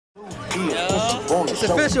It's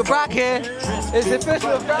official, Brock here. It's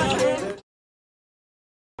official, Brock here.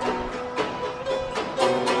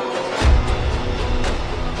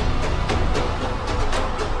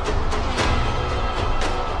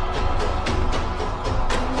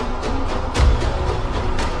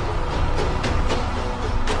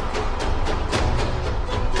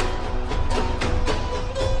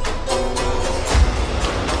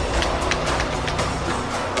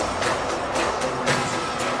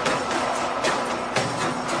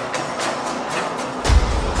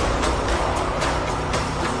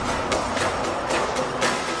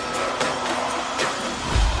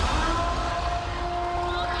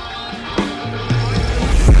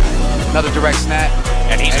 Another direct snap.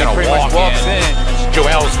 And he's going to walk in.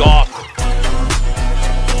 Joel's Goff.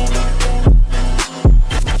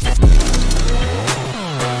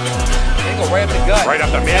 They go right up the gut. Right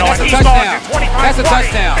up the middle. And that's a touchdown. That's a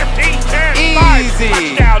touchdown. 15, 10, Easy.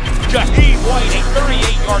 5. Touchdown. Jaheim White, a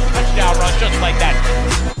 38-yard touchdown run just like that.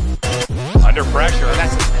 Under pressure.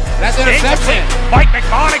 That's interception. Mike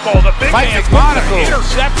McMonagle, the big Mike man. McMonagle.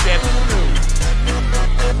 Interception.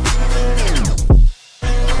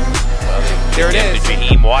 There it is.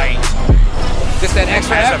 Jaheim White. Just that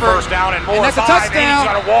extra Has effort. a first down and more. And that's a 5, touchdown. And he's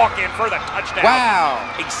going to walk in for the touchdown.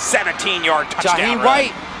 Wow. A 17-yard touchdown. Jaheim run.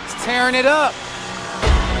 White is tearing it up.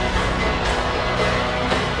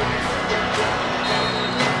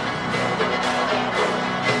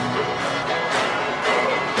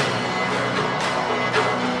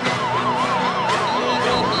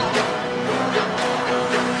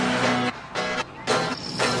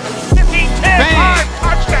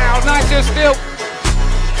 Nice just still.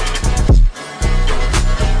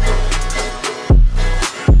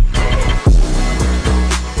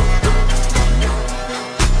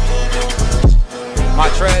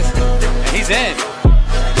 Montrez, and he's in.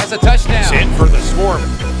 That's a touchdown. He's in for the Swarm.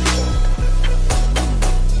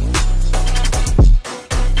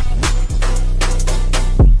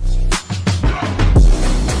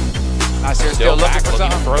 Nasir still looking for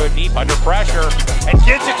something. Throw it deep under pressure and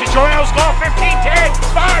gets it to Joel's Goff. 15-10,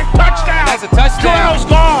 5, touchdown. That's a touchdown. Joel's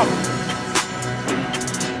Goff.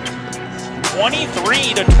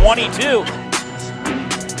 23-22.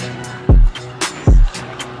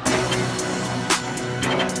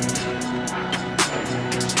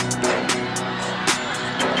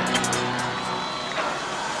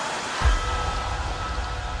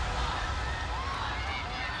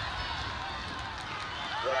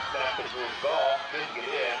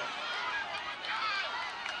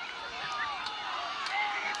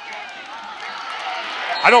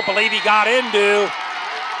 I don't believe he got into,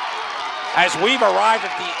 as we've arrived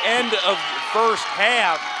at the end of the first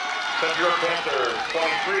half. York Panthers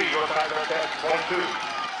 23, York Panthers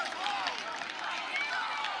 22.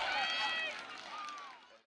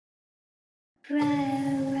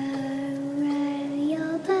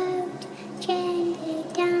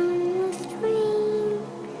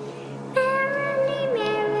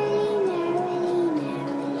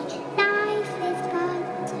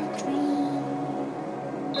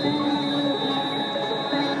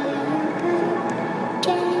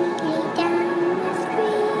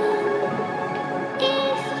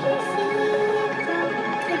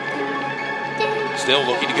 Still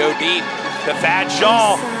looking to go deep. The Thad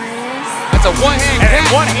Shaw. That's a one-hand And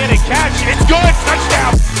catch. a one-handed catch. It's good.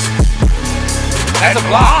 Touchdown. That's a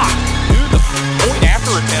block. Dude, the point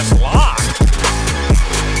after attempt block.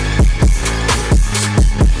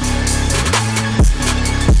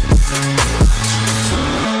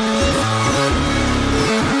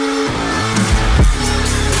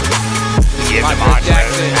 Give him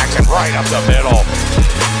Jackson right up the middle.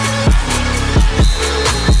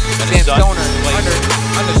 Dan Stoner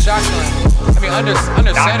under shotgun. I mean under Not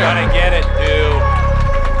center. Not gonna get it, dude.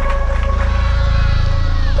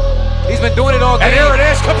 He's been doing it all game. And here it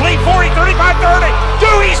is, complete 40, 35, 30.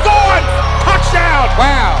 Dude, he's gone! Touchdown!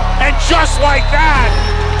 Wow. And just like that,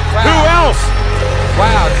 Wow. who else?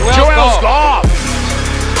 Wow. Joel's Goff.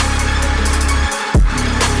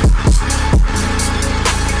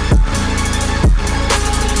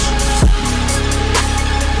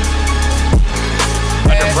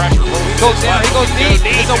 Under pressure. He goes down, he goes deep.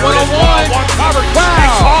 It's a There it is. one-on-one. One covered. Wow.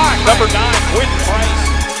 Next line. Number 9, Quentin Price.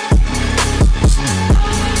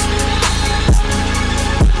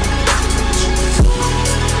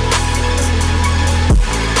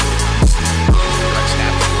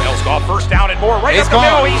 Joel's Goff, first down and more. Right He's up the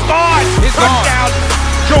middle. gone. He's gone. He's gone. Touchdown.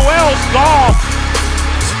 Joel's Goff.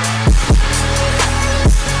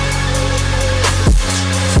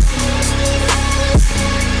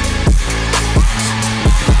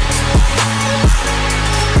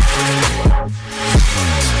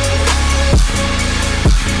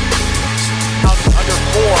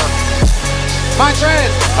 Montrez.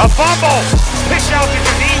 A fumble. Pitch out to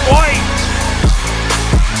Jaheim White.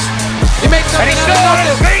 He makes And something he's out still of on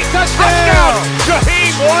his nothing. feet. Touchdown.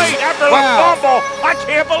 Jaheim White after the Wow. fumble. I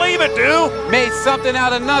can't believe it, dude. Made something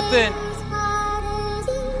out of nothing.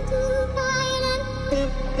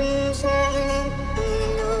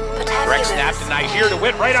 Greg snaps tonight here to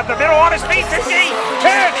win right up the middle on his feet. 15,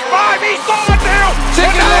 10, 5. He's gone now.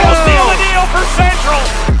 Chicken And that'll Little. seal the deal for Central.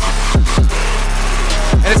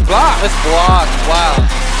 And it's blocked. It's blocked. Wow.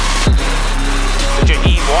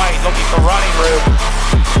 Jaheim White looking for running room.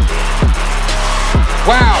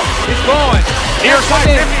 Wow. He's going. Near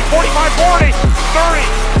side 50, 45, 40, 30.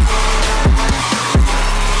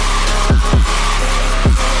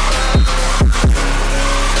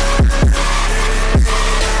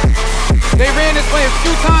 They ran this play a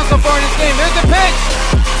few times so far in this game. There's the pitch.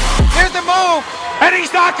 There's the move. And he's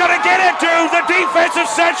not going to get it, dude. The defensive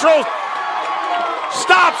Central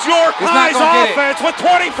stops York He's not High's gonna get it. offense with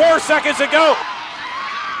 24 seconds to go.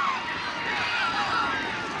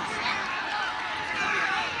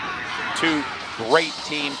 Two great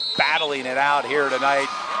teams battling it out here tonight.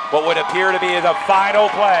 What would appear to be the final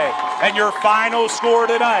play. And your final score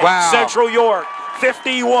tonight, Wow. Central York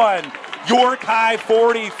 51, York High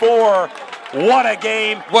 44. What a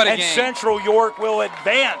game. What a and game. Central York will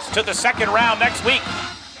advance to the second round next week.